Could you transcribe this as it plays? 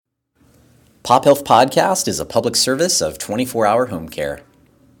Pop Health Podcast is a public service of 24-hour home care.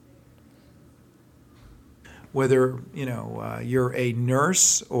 Whether you're a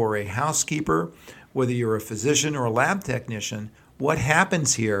nurse or a housekeeper, whether you're a physician or a lab technician, what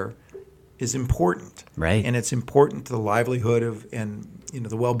happens here is important, right? And it's important to the livelihood of and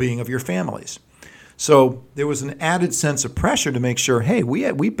the well-being of your families. So there was an added sense of pressure to make sure, hey,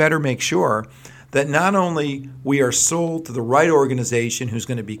 we better make sure that not only we are sold to the right organization who's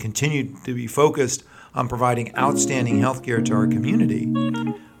going to be continued to be focused on providing outstanding health care to our community,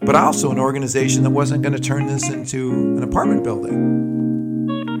 but also an organization that wasn't going to turn this into an apartment building.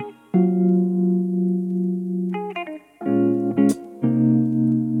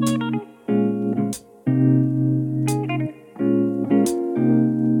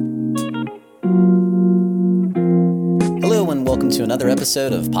 To another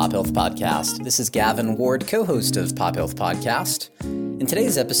episode of Pop Health Podcast. This is Gavin Ward, co-host of Pop Health Podcast. In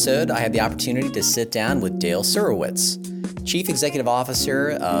today's episode, I had the opportunity to sit down with Dale Surowitz, Chief Executive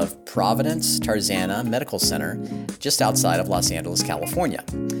Officer of Providence Tarzana Medical Center, just outside of Los Angeles, California.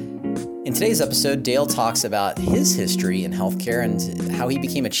 In today's episode, Dale talks about his history in healthcare and how he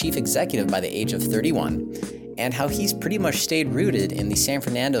became a chief executive by the age of 31, and how he's pretty much stayed rooted in the San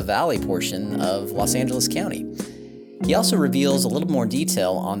Fernando Valley portion of Los Angeles County. He also reveals a little more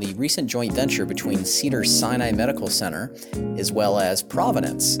detail on the recent joint venture between Cedars-Sinai Medical Center as well as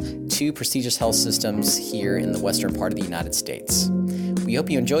Providence, two prestigious health systems here in the western part of the United States. We hope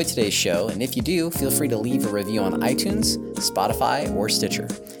you enjoyed today's show, and if you do, feel free to leave a review on iTunes, Spotify, or Stitcher.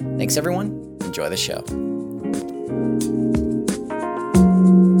 Thanks, everyone. Enjoy the show.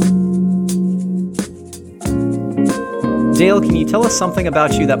 Dale, can you tell us something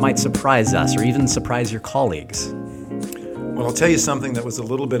about you that might surprise us or even surprise your colleagues? Well, I'll tell you something that was a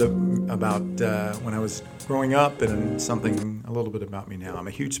little bit about when I was growing up and something a little bit about me now. I'm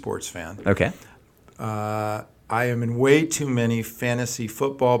a huge sports fan. Okay. I am in way too many fantasy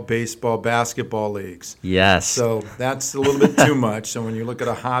football, baseball, basketball leagues. Yes. So that's a little bit too much. So when you look at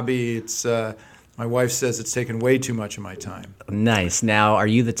a hobby, it's my wife says it's taken way too much of my time. Nice. Now, are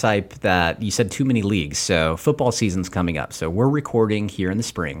you the type that you said too many leagues? So football season's coming up. So we're recording here in the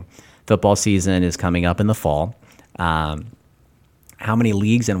spring. Football season is coming up in the fall. How many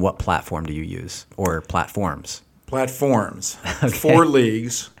leagues and what platform do you use, or platforms? Platforms. Okay. Four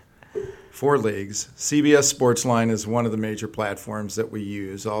leagues. CBS Sportsline is one of the major platforms that we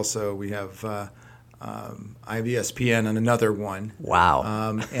use. Also, we have IVSPN and another one.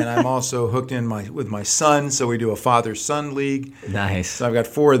 Wow. And I'm also hooked in with my son, so we do a father-son league. Nice. So I've got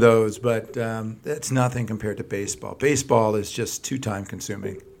four of those, but it's nothing compared to baseball. Baseball is just too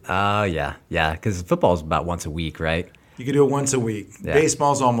time-consuming. Oh, yeah, because football is about once a week, right? You can do it once a week. Yeah.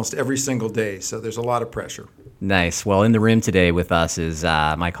 Baseball's almost every single day, so there's a lot of pressure. Nice. Well, in the room today with us is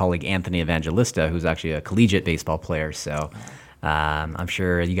my colleague Anthony Evangelista, who's actually a collegiate baseball player. So I'm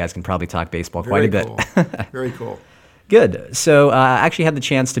sure you guys can probably talk baseball quite a bit. Very cool. Good. So I actually had the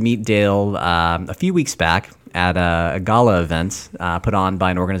chance to meet Dale a few weeks back at a gala event put on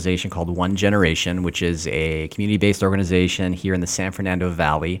by an organization called One Generation, which is a community-based organization here in the San Fernando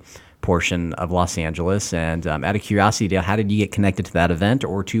Valley portion of Los Angeles. And out of curiosity, Dale, how did you get connected to that event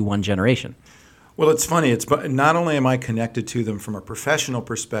or to One Generation? Well, it's funny. It's not only am I connected to them from a professional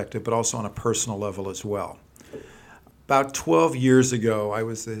perspective, but also on a personal level as well. About 12 years ago, I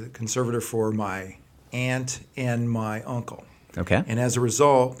was the conservator for my aunt and my uncle. Okay. And as a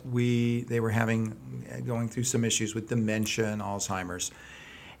result, they were going through some issues with dementia and Alzheimer's.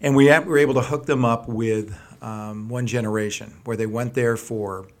 And we were able to hook them up with One Generation, where they went there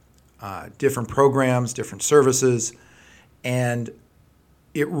for different programs, different services, and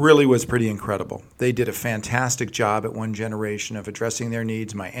it really was pretty incredible. They did a fantastic job at One Generation of addressing their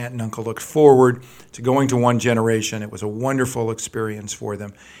needs. My aunt and uncle looked forward to going to One Generation. It was a wonderful experience for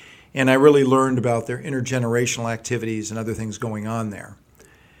them. And I really learned about their intergenerational activities and other things going on there.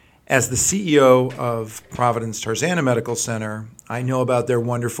 As the CEO of Providence Tarzana Medical Center, I know about their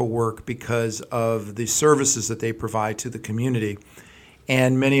wonderful work because of the services that they provide to the community.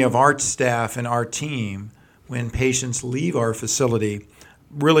 And many of our staff and our team, when patients leave our facility,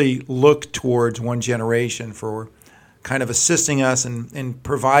 really look towards One Generation for kind of assisting us and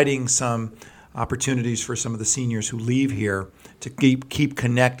providing some opportunities for some of the seniors who leave here to keep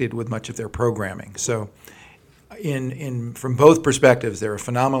connected with much of their programming. So from both perspectives, they're a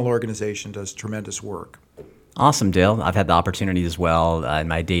phenomenal organization, does tremendous work. Awesome, Dale. I've had the opportunity as well in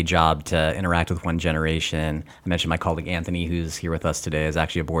my day job to interact with One Generation. I mentioned my colleague Anthony, who's here with us today, is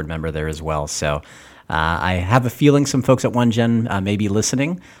actually a board member there as well. So I have a feeling some folks at One Gen may be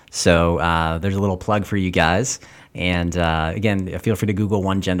listening. So there's a little plug for you guys. And again, feel free to Google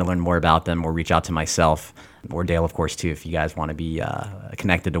One Gen to learn more about them, or reach out to myself or Dale, of course, too, if you guys want to be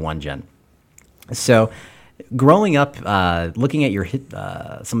connected to One Gen. So growing up, looking at your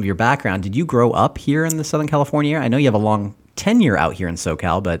some of your background, did you grow up here in the Southern California area? I know you have a long tenure out here in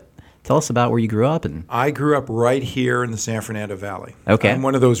SoCal, but tell us about where you grew up. I grew up right here in the San Fernando Valley. Okay. I'm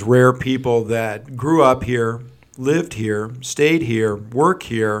one of those rare people that grew up here, lived here, stayed here, worked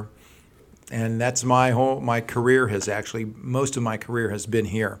here, and that's my career most of my career has been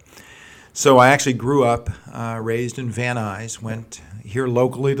here. So I actually grew up, raised in Van Nuys, went here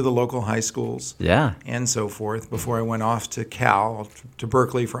locally to the local high schools, and so forth, before I went off to Cal, to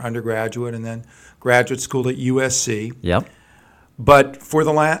Berkeley for undergraduate, and then graduate school at USC. Yep. But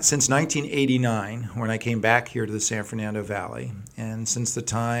since 1989, when I came back here to the San Fernando Valley, and since the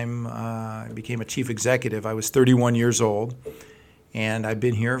time I became a chief executive, I was 31 years old, and I've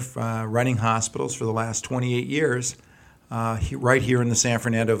been here running hospitals for the last 28 years, right here in the San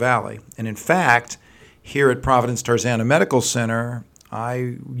Fernando Valley. And in fact, here at Providence Tarzana Medical Center,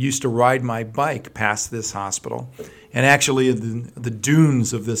 I used to ride my bike past this hospital. And actually, the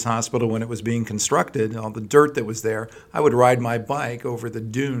dunes of this hospital, when it was being constructed, all the dirt that was there, I would ride my bike over the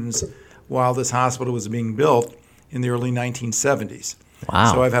dunes while this hospital was being built in the early 1970s.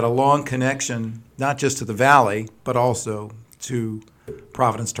 Wow. So I've had a long connection, not just to the Valley, but also to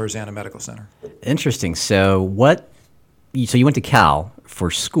Providence Tarzana Medical Center. Interesting. So you went to Cal for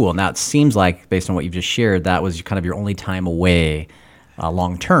school. Now, it seems like, based on what you've just shared, that was kind of your only time away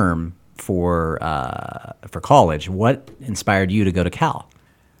long term for college. What inspired you to go to Cal?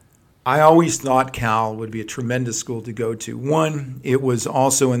 I always thought Cal would be a tremendous school to go to. One, it was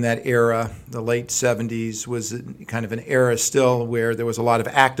also in that era, the late 70s, was kind of an era still where there was a lot of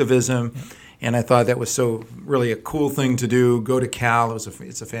activism, and I thought that was really a cool thing to do, go to Cal.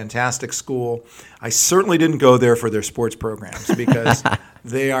 It's a fantastic school. I certainly didn't go there for their sports programs because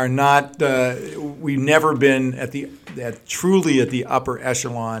they are not, we've never been truly at the upper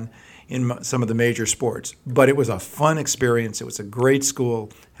echelon in some of the major sports. But it was a fun experience. It was a great school,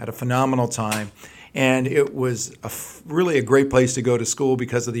 had a phenomenal time. And it was really a great place to go to school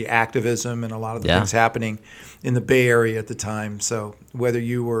because of the activism and a lot of the things happening in the Bay Area at the time. So whether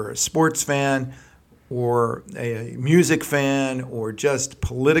you were a sports fan or a music fan or just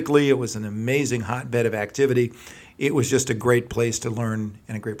politically, it was an amazing hotbed of activity. It was just a great place to learn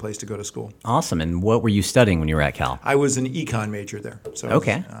and a great place to go to school. Awesome. And what were you studying when you were at Cal? I was an econ major there. So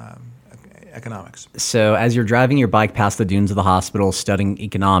okay. Economics. So as you're driving your bike past the dunes of the hospital studying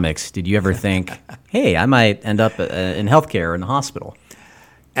economics, did you ever think, hey, I might end up in healthcare or in the hospital?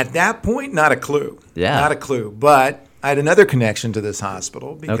 At that point, not a clue. Yeah. Not a clue. But I had another connection to this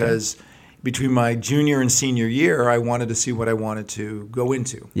hospital because between my junior and senior year, I wanted to see what I wanted to go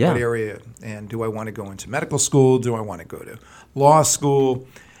into, what area. And do I want to go into medical school? Do I want to go to law school?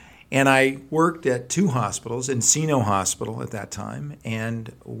 And I worked at two hospitals, Encino Hospital at that time,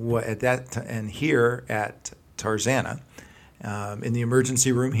 and here at Tarzana, in the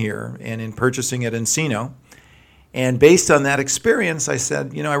emergency room here, and in purchasing at Encino. And based on that experience, I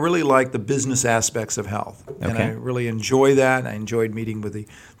said, I really like the business aspects of health, and I really enjoy that. I enjoyed meeting with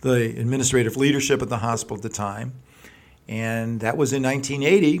the administrative leadership at the hospital at the time. And that was in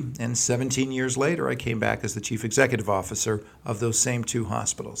 1980, and 17 years later, I came back as the chief executive officer of those same two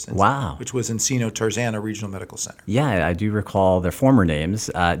hospitals. Wow. Which was Encino Tarzana Regional Medical Center. Yeah, I do recall their former names.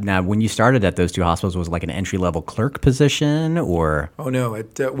 Now, when you started at those two hospitals, was it like an entry-level clerk position, or? Oh, no.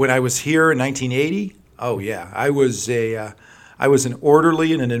 When I was here in 1980, I was an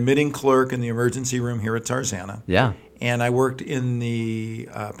orderly and an admitting clerk in the emergency room here at Tarzana. Yeah. And I worked in the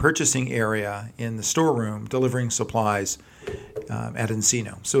purchasing area in the storeroom, delivering supplies at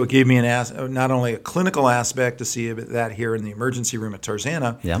Encino. So it gave me not only a clinical aspect to see that here in the emergency room at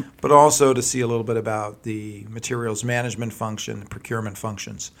Tarzana, but also to see a little bit about the materials management function, procurement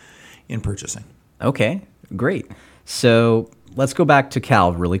functions in purchasing. Okay, great. So let's go back to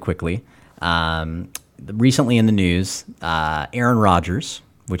Cal really quickly. Recently in the news, Aaron Rodgers,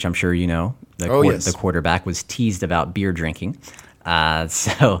 which I'm sure you know, the quarterback, was teased about beer drinking.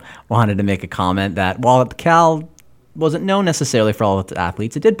 So wanted to make a comment that while Cal wasn't known necessarily for all of its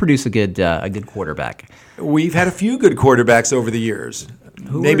athletes, it did produce a good quarterback. We've had a few good quarterbacks over the years.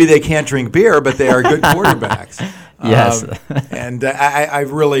 Maybe they can't drink beer, but they are good quarterbacks. Yes. And I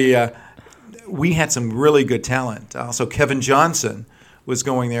really, we had some really good talent. Also, Kevin Johnson was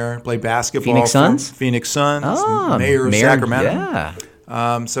going there and played basketball. Phoenix Suns, mayor of Sacramento. Yeah.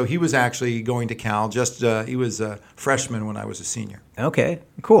 So he was actually going to Cal. He was a freshman when I was a senior. Okay,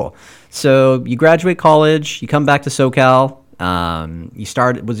 cool. So you graduate college, you come back to SoCal.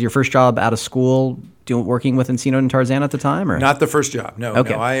 Was your first job out of school working with Encino and Tarzana at the time? Or? Not the first job. No.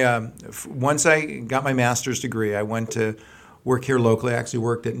 Okay. No. Once I got my master's degree, I went to work here locally. I actually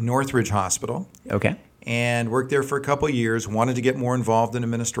worked at Northridge Hospital. Okay. And worked there for a couple of years, wanted to get more involved in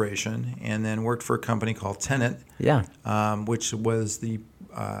administration, and then worked for a company called Tenet, which was the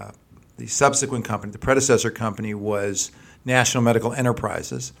subsequent company. The predecessor company was National Medical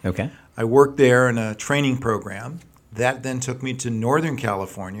Enterprises. Okay. I worked there in a training program. That then took me to Northern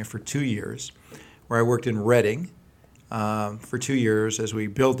California for 2 years, where I worked in Redding for 2 years as we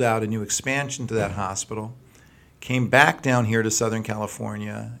built out a new expansion to that hospital. Came back down here to Southern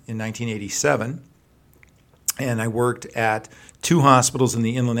California in 1987. And I worked at 2 hospitals in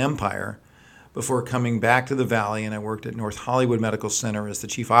the Inland Empire before coming back to the Valley, and I worked at North Hollywood Medical Center as the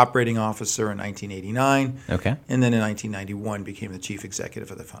chief operating officer in 1989. Okay. And then in 1991 became the chief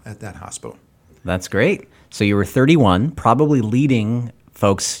executive at that hospital. That's great. So you were 31, probably leading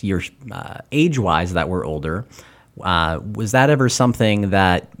folks your age-wise that were older. Was that ever something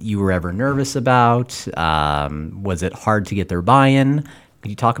that you were ever nervous about? Was it hard to get their buy-in? Could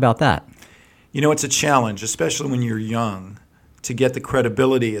you talk about that? You know, it's a challenge, especially when you're young, to get the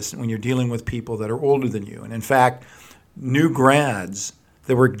credibility when you're dealing with people that are older than you. And in fact, new grads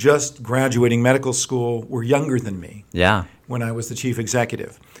that were just graduating medical school were younger than me when I was the chief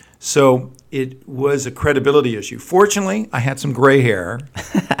executive. So it was a credibility issue. Fortunately, I had some gray hair,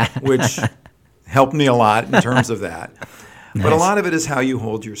 which helped me a lot in terms of that. Nice. But a lot of it is how you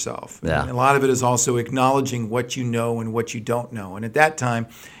hold yourself. Yeah. A lot of it is also acknowledging what you know and what you don't know. And at that time,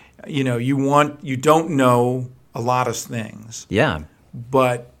 you don't know a lot of things. Yeah.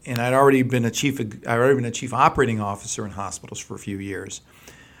 And I'd already been a chief operating officer in hospitals for a few years.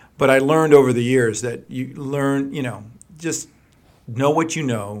 But I learned over the years that you learn, just know what you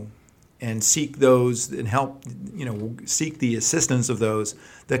know and seek those and help, seek the assistance of those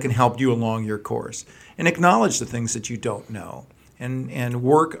that can help you along your course. And acknowledge the things that you don't know. And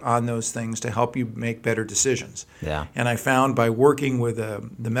work on those things to help you make better decisions. Yeah. And I found by working with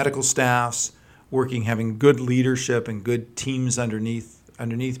the medical staffs, having good leadership and good teams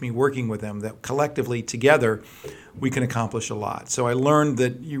underneath me, working with them, that collectively together we can accomplish a lot. So I learned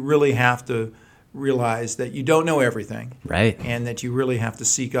that you really have to realize that you don't know everything, right? And that you really have to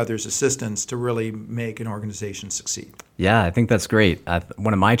seek others' assistance to really make an organization succeed. Yeah, I think that's great.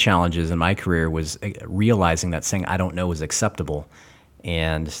 One of my challenges in my career was realizing that saying I don't know is acceptable,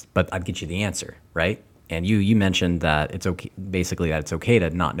 but I'd get you the answer, right? And you mentioned that it's okay, basically that it's okay to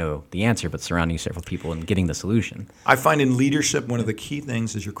not know the answer, but surrounding yourself with people and getting the solution. I find in leadership one of the key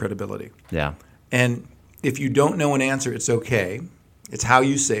things is your credibility. Yeah. And if you don't know an answer, it's okay. It's how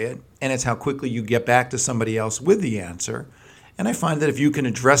you say it, and it's how quickly you get back to somebody else with the answer. And I find that if you can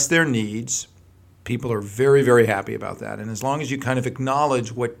address their needs, people are very, very happy about that. And as long as you kind of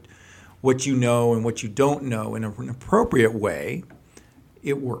acknowledge what you know and what you don't know in an appropriate way,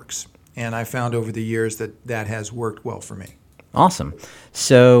 it works. And I found over the years that has worked well for me. Awesome.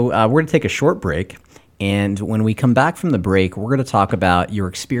 So we're going to take a short break. And when we come back from the break, we're going to talk about your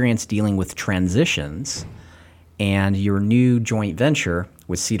experience dealing with transitions and your new joint venture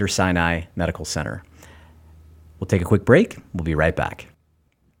with Cedars-Sinai Medical Center. We'll take a quick break. We'll be right back.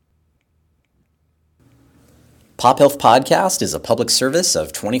 Pop Health Podcast is a public service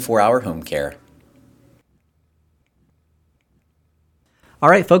of 24-hour home care. All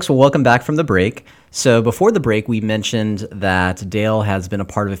right, folks, well, welcome back from the break. So before the break, we mentioned that Dale has been a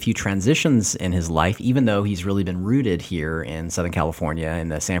part of a few transitions in his life, even though he's really been rooted here in Southern California in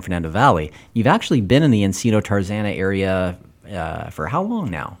the San Fernando Valley. You've actually been in the Encino Tarzana area for how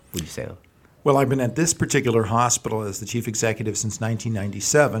long now, would you say? Well, I've been at this particular hospital as the chief executive since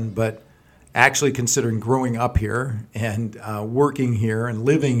 1997, but actually considering growing up here and working here and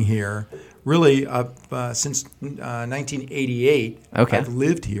living here, really since 1988. Okay. I've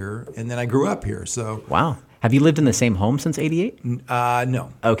lived here, and then I grew up here. So wow. Have you lived in the same home since 88?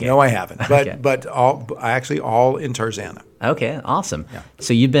 No. Okay. No, I haven't. But Okay. but all in Tarzana. Okay, awesome. Yeah.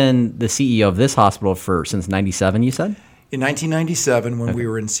 So you've been the CEO of this hospital since 97, you said? In 1997, when we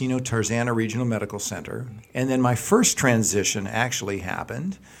were in Encino Tarzana Regional Medical Center, and then my first transition actually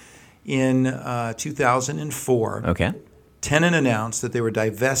happened in 2004. Okay. Tenet announced that they were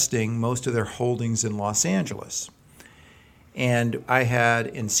divesting most of their holdings in Los Angeles. And I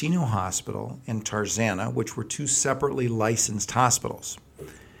had Encino Hospital and Tarzana, which were two separately licensed hospitals.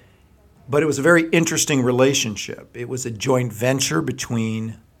 But it was a very interesting relationship. It was a joint venture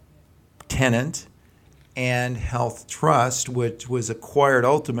between Tenet and Health Trust, which was acquired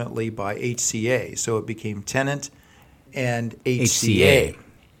ultimately by HCA. So it became Tenet and HCA.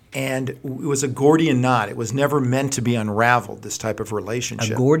 And it was a Gordian knot. It was never meant to be unraveled, this type of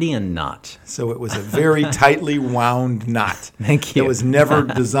relationship. A Gordian knot. So it was a very tightly wound knot. Thank you. It was never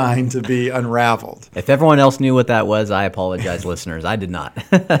designed to be unraveled. If everyone else knew what that was, I apologize, listeners. I did not.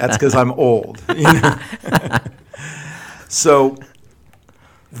 That's because I'm old. So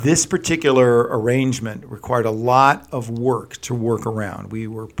this particular arrangement required a lot of work to work around.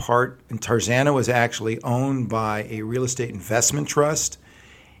 And Tarzana was actually owned by a real estate investment trust,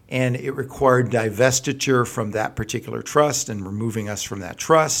 and it required divestiture from that particular trust and removing us from that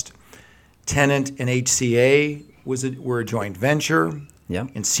trust. Tenant and HCA were a joint venture. Yeah.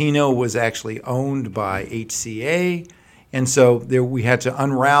 Encino was actually owned by HCA. And so we had to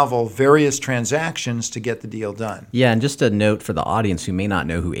unravel various transactions to get the deal done. Yeah, and just a note for the audience who may not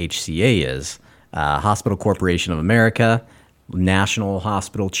know who HCA is, Hospital Corporation of America, national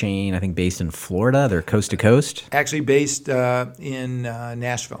hospital chain, I think based in Florida. They're coast to coast. Actually based in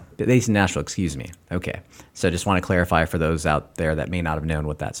Nashville. Based in Nashville, excuse me. Okay. So just want to clarify for those out there that may not have known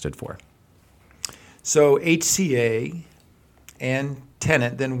what that stood for. So HCA and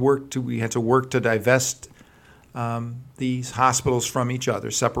Tenet then we had to work to divest these hospitals from each other,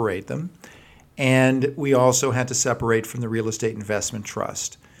 separate them. And we also had to separate from the real estate investment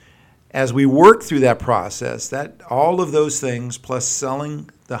trust. As we worked through that process, all of those things plus selling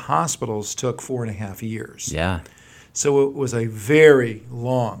the hospitals took 4.5 years. Yeah. So it was a very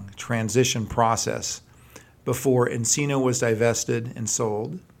long transition process before Encino was divested and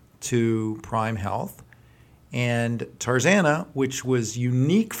sold to Prime Health, and Tarzana, which was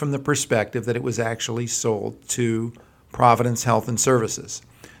unique from the perspective that it was actually sold to Providence Health and Services.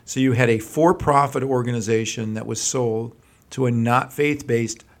 So you had a for-profit organization that was sold to a not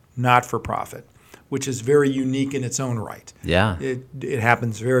faith-based not-for-profit, which is very unique in its own right. Yeah. It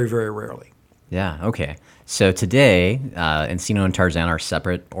happens very, very rarely. Yeah, okay. So today, Encino and Tarzana are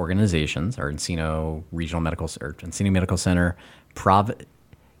separate organizations, or Encino Regional Medical, or Encino Medical Center,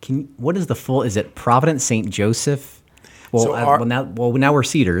 what is the full, is it Providence St. Joseph? Well, now we're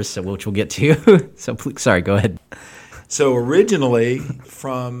Cedars, which we'll get to. So please, sorry, go ahead. So originally,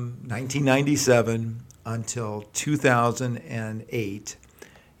 from 1997 until 2008,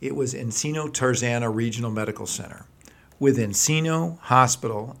 it was Encino Tarzana Regional Medical Center, with Encino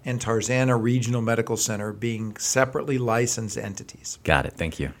Hospital and Tarzana Regional Medical Center being separately licensed entities. Got it.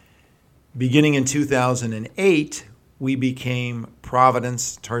 Thank you. Beginning in 2008, we became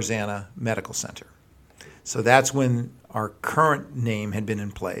Providence Tarzana Medical Center. So that's when our current name had been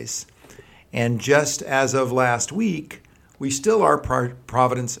in place. And just as of last week, we still are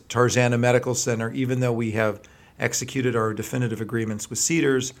Providence Tarzana Medical Center, even though we have executed our definitive agreements with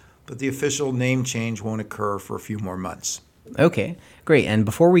Cedars, but the official name change won't occur for a few more months. Okay, great. And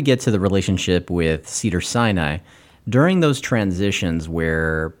before we get to the relationship with Cedars-Sinai, during those transitions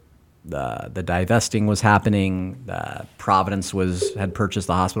where the divesting was happening, Providence had purchased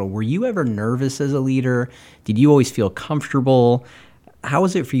the hospital, were you ever nervous as a leader? Did you always feel comfortable? How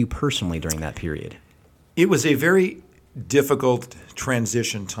was it for you personally during that period? It was a very difficult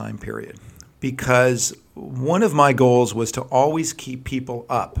transition time period because one of my goals was to always keep people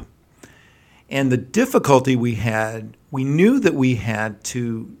up. And the difficulty we knew that we had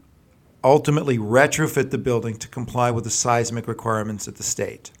to ultimately retrofit the building to comply with the seismic requirements of the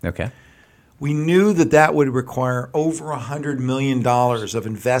state. Okay. We knew that would require over $100 million of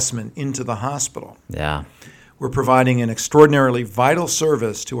investment into the hospital. Yeah. We're providing an extraordinarily vital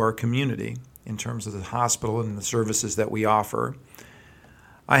service to our community in terms of the hospital and the services that we offer.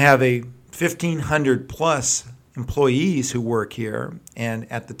 I have a 1,500 plus employees who work here,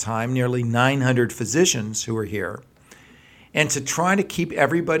 and at the time, nearly 900 physicians who are here. And to try to keep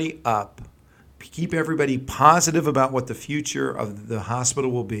everybody up, keep everybody positive about what the future of the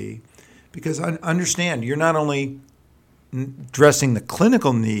hospital will be, because understand, you're not only addressing the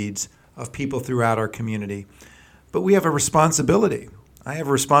clinical needs of people throughout our community, but we have a responsibility. I have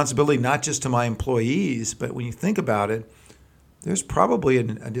a responsibility not just to my employees, but when you think about it, there's probably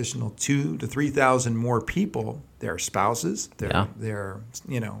an additional 2,000 to 3,000 more people, their spouses, their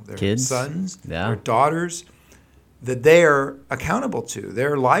kids, sons, their daughters, that they are accountable to,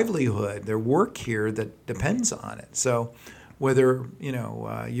 their livelihood, their work here that depends on it. So whether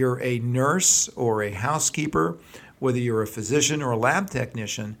you're a nurse or a housekeeper, whether you're a physician or a lab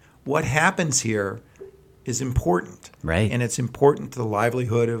technician, what happens here is important. Right. And it's important to the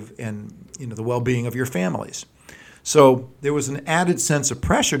livelihood and the well-being of your families. So there was an added sense of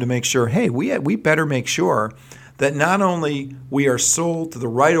pressure to make sure, hey, we better make sure that not only we are sold to the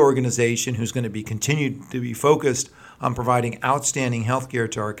right organization who's going to be continued to be focused on providing outstanding health care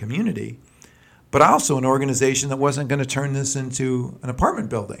to our community, but also an organization that wasn't going to turn this into an apartment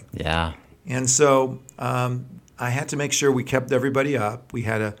building. Yeah. And so I had to make sure we kept everybody up. We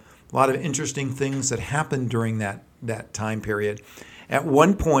had a lot of interesting things that happened during that time period. At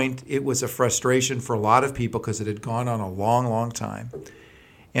one point, it was a frustration for a lot of people because it had gone on a long, long time.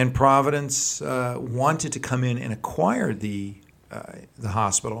 And Providence wanted to come in and acquire the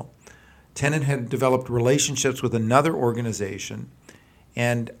hospital. Tenet had developed relationships with another organization,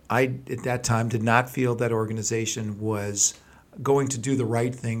 and I, at that time, did not feel that organization was going to do the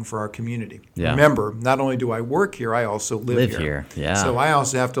right thing for our community. Yeah. Remember, not only do I work here, I also live here. Yeah. So I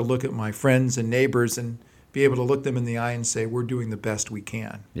also have to look at my friends and neighbors and be able to look them in the eye and say, we're doing the best we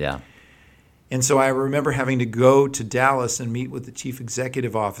can. Yeah. And so I remember having to go to Dallas and meet with the chief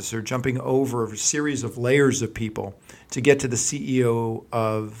executive officer, jumping over a series of layers of people to get to the CEO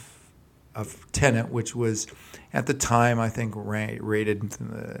of Tenet, which was at the time, I think,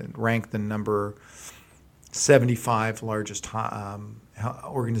 ranked the number 75 largest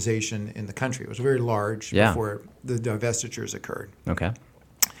organization in the country. It was very large before the divestitures occurred. Okay.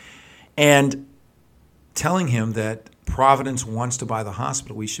 And telling him that Providence wants to buy the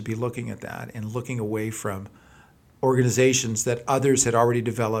hospital, we should be looking at that and looking away from organizations that others had already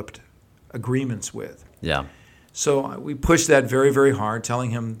developed agreements with. Yeah. So we pushed that very, very hard,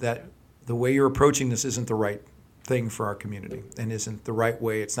 telling him that the way you're approaching this isn't the right thing for our community and isn't the right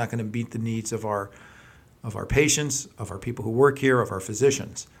way. It's not going to meet the needs of our patients, of our people who work here, of our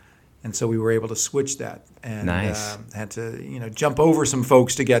physicians. And so we were able to switch that and had to jump over some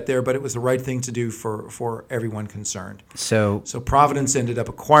folks to get there, but it was the right thing to do for everyone concerned. So Providence ended up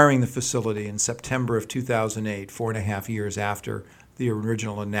acquiring the facility in September of 2008, 4.5 years after the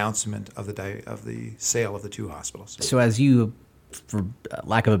original announcement of the sale of the two hospitals. So as you, for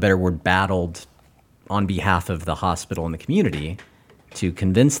lack of a better word, battled on behalf of the hospital and the community to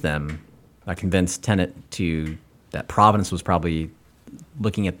convince Tenet that Providence was probably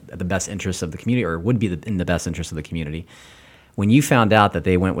looking at the best interests of the community, or would be in the best interest of the community. When you found out that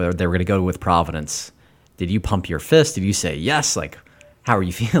they were going to go with Providence, did you pump your fist? Did you say yes? Like, how are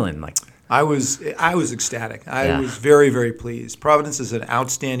you feeling? Like, I was ecstatic. I was very, very pleased. Providence is an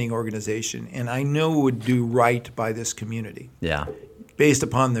outstanding organization, and I know would do right by this community. Yeah. Based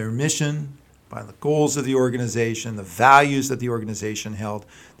upon their mission, by the goals of the organization, the values that the organization held,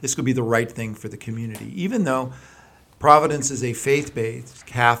 this would be the right thing for the community. Even though Providence is a faith-based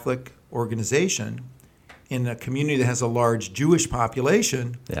Catholic organization in a community that has a large Jewish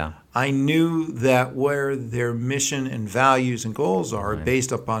population, I knew that where their mission and values and goals are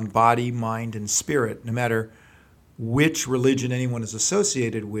based upon body, mind, and spirit, no matter which religion anyone is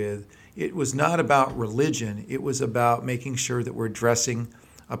associated with, it was not about religion. It was about making sure that we're addressing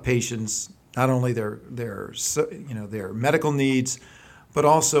a patient's not only their medical needs, but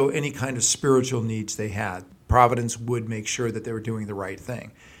also any kind of spiritual needs they had. Providence would make sure that they were doing the right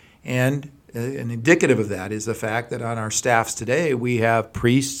thing. And an indicative of that is the fact that on our staffs today, we have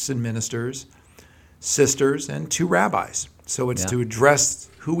priests and ministers, sisters, and 2 rabbis. So it's to address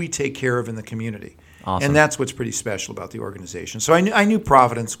who we take care of in the community. Awesome. And that's what's pretty special about the organization. So I knew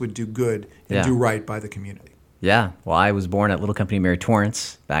Providence would do good and do right by the community. Yeah. Well, I was born at Little Company Mary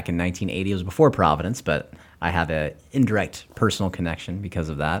Torrance back in 1980. It was before Providence, but I have an indirect personal connection because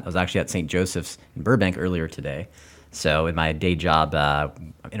of that. I was actually at St. Joseph's in Burbank earlier today. So in my day job,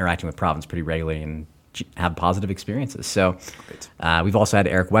 interacting with Providence pretty regularly and have positive experiences. So we've also had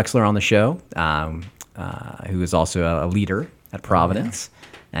Eric Wexler on the show, who is also a leader at Providence.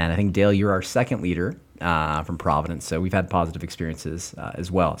 And I think, Dale, you're our second leader from Providence. So we've had positive experiences as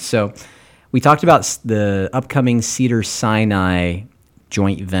well. So we talked about the upcoming Cedars-Sinai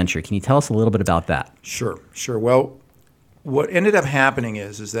joint venture. Can you tell us a little bit about that? Sure. Well, what ended up happening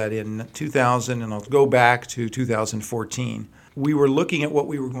is that in 2000, and I'll go back to 2014, we were looking at what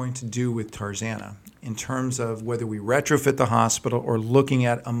we were going to do with Tarzana in terms of whether we retrofit the hospital or looking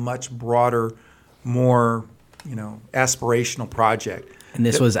at a much broader, more aspirational project. And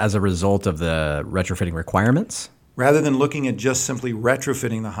this was as a result of the retrofitting requirements? Rather than looking at just simply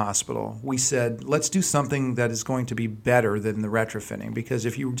retrofitting the hospital, we said, let's do something that is going to be better than the retrofitting. Because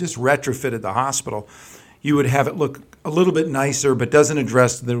if you just retrofitted the hospital, you would have it look a little bit nicer, but doesn't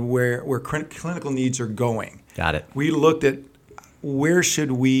address where clinical needs are going. Got it. We looked at where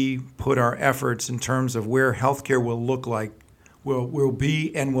should we put our efforts in terms of where healthcare will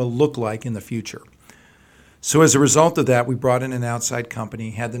be and will look like in the future. So as a result of that, we brought in an outside company,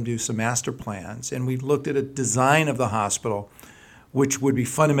 had them do some master plans, and we looked at a design of the hospital which would be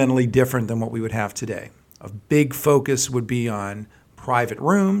fundamentally different than what we would have today. A big focus would be on private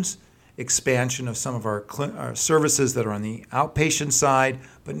rooms expansion of some of our services that are on the outpatient side,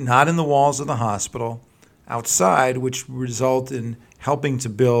 but not in the walls of the hospital, outside, which result in helping to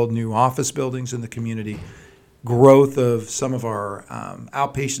build new office buildings in the community, growth of some of our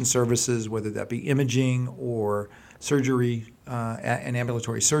outpatient services, whether that be imaging or surgery, an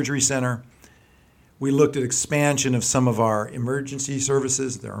ambulatory surgery center. We looked at expansion of some of our emergency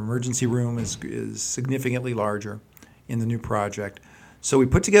services. Our emergency room is significantly larger in the new project. So we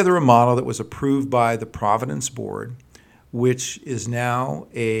put together a model that was approved by the Providence Board, which is now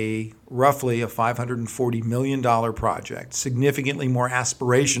roughly a $540 million project, significantly more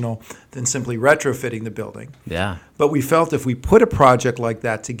aspirational than simply retrofitting the building. Yeah. But we felt if we put a project like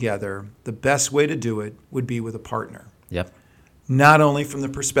that together, the best way to do it would be with a partner. Yep. Not only from the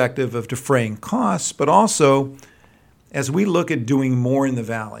perspective of defraying costs, but also as we look at doing more in the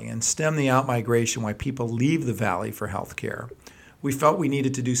Valley and stem the out-migration, why people leave the Valley for healthcare, we felt we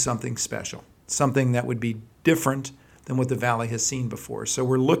needed to do something special, something that would be different than what the Valley has seen before. So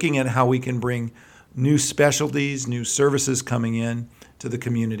we're looking at how we can bring new specialties, new services coming in to the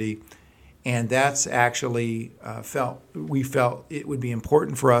community. And that's actually we felt it would be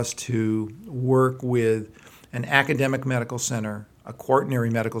important for us to work with an academic medical center, a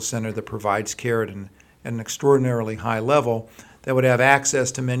quaternary medical center that provides care at an extraordinarily high level, that would have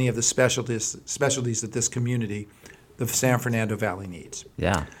access to many of the specialties that this community, the San Fernando Valley, needs.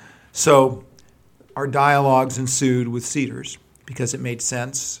 Yeah. So our dialogues ensued with Cedars because it made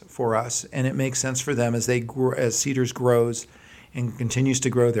sense for us, and it makes sense for them as Cedars grows and continues to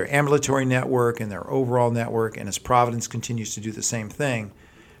grow their ambulatory network and their overall network, and as Providence continues to do the same thing.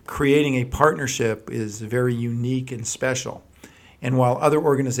 Creating a partnership is very unique and special. And while other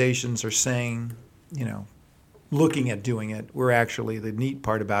organizations are saying, looking at doing it, the neat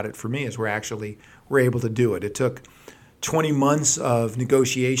part about it for me is we're able to do it. It took 20 months of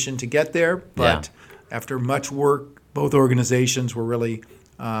negotiation to get there, but after much work, both organizations were really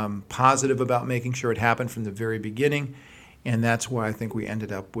positive about making sure it happened from the very beginning, and that's why I think we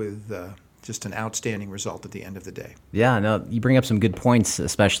ended up with just an outstanding result at the end of the day. Yeah, no, you bring up some good points,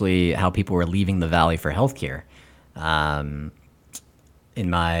 especially how people were leaving the Valley for healthcare. In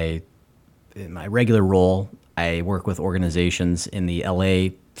my regular role, I work with organizations in the LA,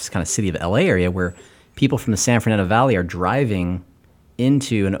 just kind of city of LA area, where people from the San Fernando Valley are driving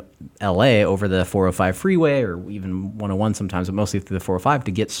into LA over the 405 freeway or even 101 sometimes, but mostly through the 405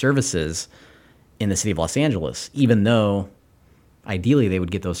 to get services in the city of Los Angeles, even though ideally they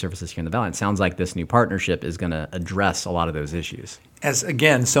would get those services here in the Valley. It sounds like this new partnership is going to address a lot of those issues. As,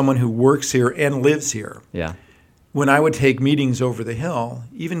 again, someone who works here and lives here, when I would take meetings over the hill,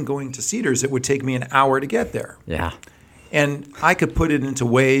 even going to Cedars, it would take me an hour to get there. Yeah. And I could put it into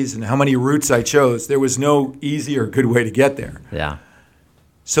ways and how many routes I chose. There was no easy or good way to get there. Yeah.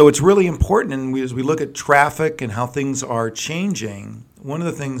 So it's really important, and as we look at traffic and how things are changing, one of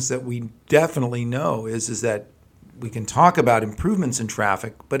the things that we definitely know is that we can talk about improvements in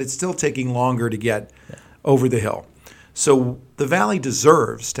traffic, but it's still taking longer to get over the hill. So the Valley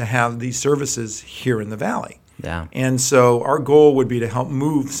deserves to have these services here in the Valley. Yeah. And so our goal would be to help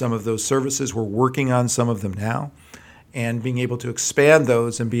move some of those services. We're working on some of them now, and being able to expand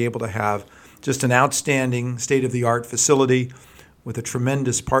those and be able to have just an outstanding state-of-the-art facility with a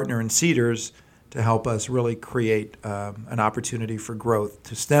tremendous partner in Cedars to help us really create an opportunity for growth,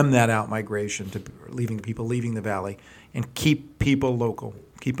 to stem that out migration, to people leaving the Valley, and keep people local,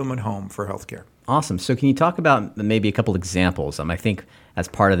 keep them at home for healthcare. Awesome. So can you talk about maybe a couple examples? I think as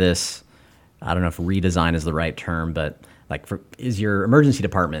part of this, I don't know if redesign is the right term, but is your emergency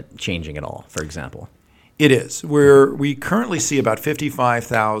department changing at all, for example? It is. We currently see about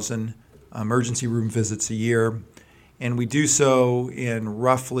 55,000 emergency room visits a year, and we do so in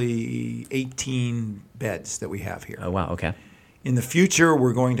roughly 18 beds that we have here. Oh, wow. Okay. In the future,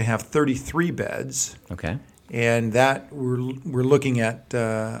 we're going to have 33 beds. Okay. And that we're looking at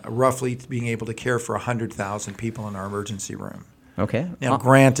roughly being able to care for 100,000 people in our emergency room. Okay. Now,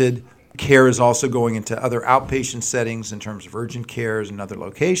 granted, care is also going into other outpatient settings in terms of urgent cares and other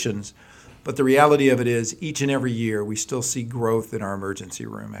locations. But the reality of it is each and every year we still see growth in our emergency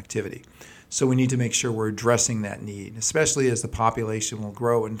room activity. So we need to make sure we're addressing that need, especially as the population will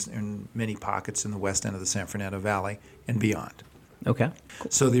grow in many pockets in the west end of the San Fernando Valley and beyond. Okay.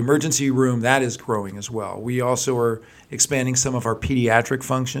 So the emergency room, that is growing as well. We also are expanding some of our pediatric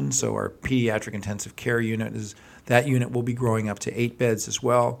functions. So our pediatric intensive care unit will be growing up to 8 beds as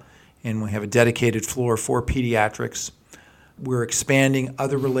well. And we have a dedicated floor for pediatrics. We're expanding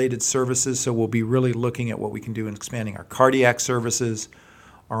other related services, so we'll be really looking at what we can do in expanding our cardiac services,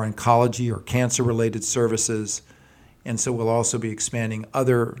 our oncology or cancer-related services, And so we'll also be expanding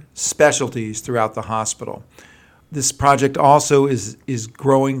other specialties throughout the hospital. This project also is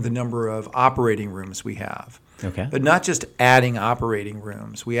growing the number of operating rooms we have. Okay. But not just adding operating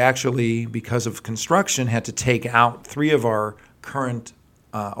rooms. We actually, because of construction, had to take out 3 of our current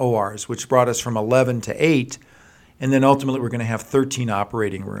ORs, which brought us from 11 to 8. And then ultimately we're going to have 13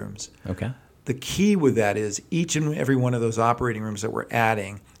 operating rooms. Okay. The key with that is each and every one of those operating rooms that we're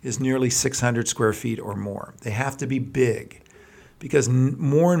adding is nearly 600 square feet or more. They have to be big because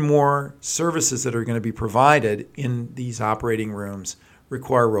more and more services that are going to be provided in these operating rooms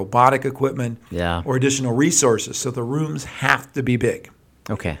require robotic equipment or additional resources. So the rooms have to be big.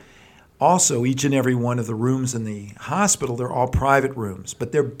 Okay. Also, each and every one of the rooms in the hospital, they're all private rooms,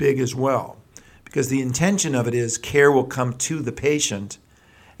 but they're big as well. Because the intention of it is care will come to the patient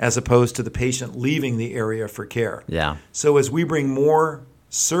as opposed to the patient leaving the area for care. Yeah. So as we bring more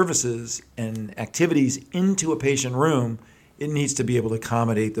services and activities into a patient room, it needs to be able to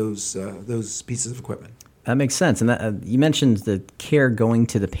accommodate those pieces of equipment. That makes sense. And that, you mentioned the care going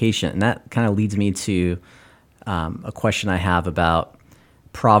to the patient, and that kind of leads me to a question I have about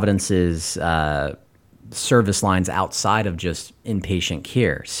Providence's service lines outside of just inpatient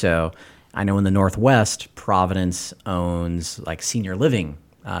care. So I know in the Northwest, Providence owns like senior living,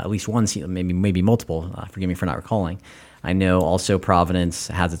 at least one, maybe multiple. Forgive me for not recalling. I know also Providence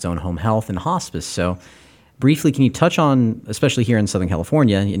has its own home health and hospice. So briefly, can you touch on, especially here in Southern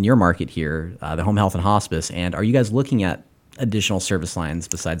California, in your market here, the home health and hospice, and are you guys looking at additional service lines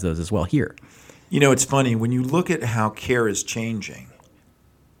besides those as well here? You know, it's funny, when you look at how care is changing,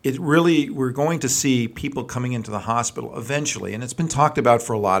 we're going to see people coming into the hospital eventually, and it's been talked about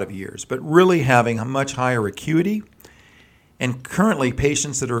for a lot of years, but really having a much higher acuity. And currently,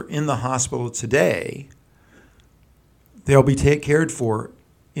 patients that are in the hospital today, they'll be cared for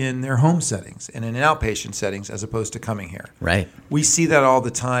in their home settings and in outpatient settings as opposed to coming here. Right. We see that all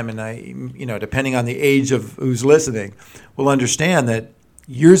the time, and depending on the age of who's listening, will understand that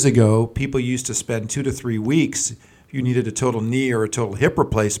years ago, people used to spend 2 to 3 weeks if you needed a total knee or a total hip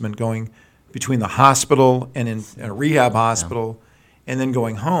replacement going between the hospital and in a rehab hospital and then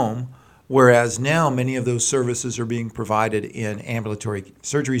going home, whereas now many of those services are being provided in ambulatory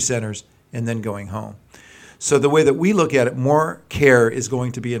surgery centers and then going home. So the way that we look at it, more care is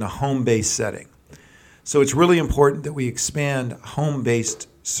going to be in a home-based setting. So it's really important that we expand home-based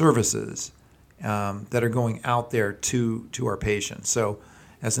services that are going out there to our patients. So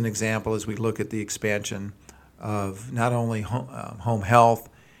as an example, as we look at the expansion of not only home health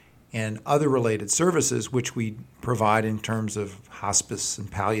and other related services, which we provide in terms of hospice and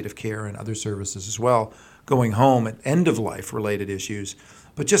palliative care and other services as well, going home at end-of-life related issues,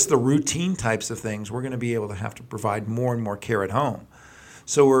 but just the routine types of things, we're going to be able to have to provide more and more care at home.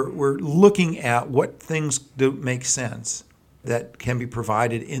 So we're looking at what things do make sense that can be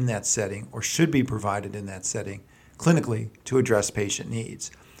provided in that setting or should be provided in that setting clinically to address patient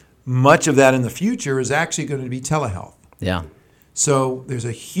needs. Much of that in the future is actually going to be telehealth. Yeah. So there's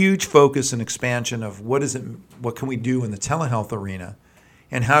a huge focus and expansion of what can we do in the telehealth arena,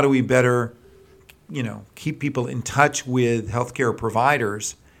 and how do we better keep people in touch with healthcare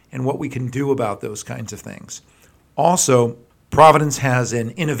providers and what we can do about those kinds of things. Also, Providence has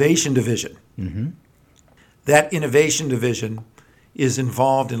an innovation division. Mm-hmm. That innovation division is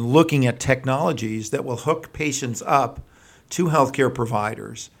involved in looking at technologies that will hook patients up to healthcare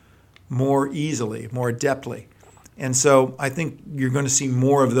providers more easily, more adeptly. And so I think you're going to see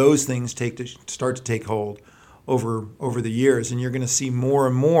more of those things start to take hold over the years, and you're going to see more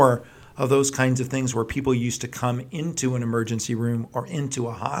and more of those kinds of things where people used to come into an emergency room or into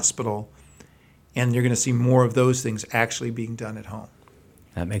a hospital, and you're going to see more of those things actually being done at home.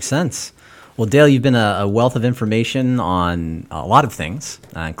 That makes sense. Well, Dale, you've been a wealth of information on a lot of things,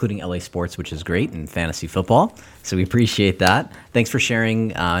 including LA sports, which is great, and fantasy football. So we appreciate that. Thanks for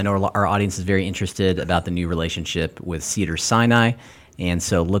sharing. I know our audience is very interested about the new relationship with Cedars-Sinai, and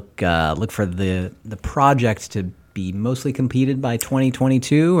so look for the project to be mostly completed by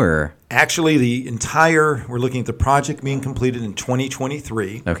 2022, or? Actually, we're looking at the project being completed in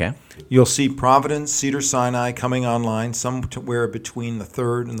 2023. Okay. You'll see Providence, Cedars-Sinai coming online somewhere between the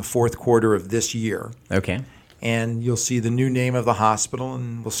third and the fourth quarter of this year. Okay. And you'll see the new name of the hospital,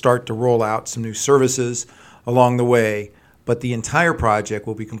 and we'll start to roll out some new services along the way. But the entire project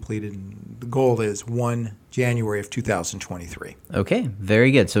will be completed, and the goal is 1 January of 2023. Okay,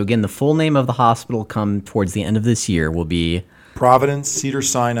 very good. So again, the full name of the hospital come towards the end of this year will be? Providence,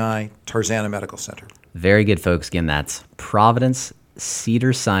 Cedars-Sinai, Tarzana Medical Center. Very good, folks. Again, that's Providence,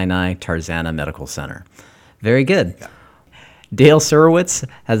 Cedars-Sinai, Tarzana Medical Center. Very good. Yeah. Dale Surowitz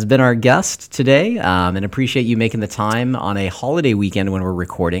has been our guest today, and appreciate you making the time on a holiday weekend when we're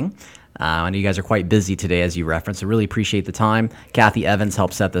recording. I know you guys are quite busy today, as you referenced. I really appreciate the time. Kathy Evans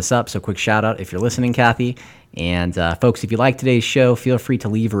helped set this up, so quick shout out if you're listening, Kathy. And folks, if you like today's show, feel free to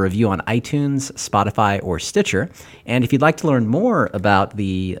leave a review on iTunes, Spotify, or Stitcher. And if you'd like to learn more about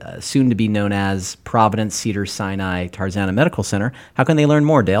the soon-to-be known as Providence Cedars-Sinai Tarzana Medical Center, how can they learn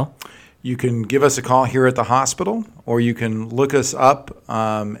more, Dale? You can give us a call here at the hospital, or you can look us up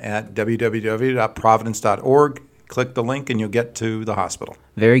at www.providence.org. Click the link and you'll get to the hospital.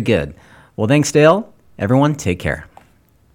 Very good. Well, thanks, Dale. Everyone, take care.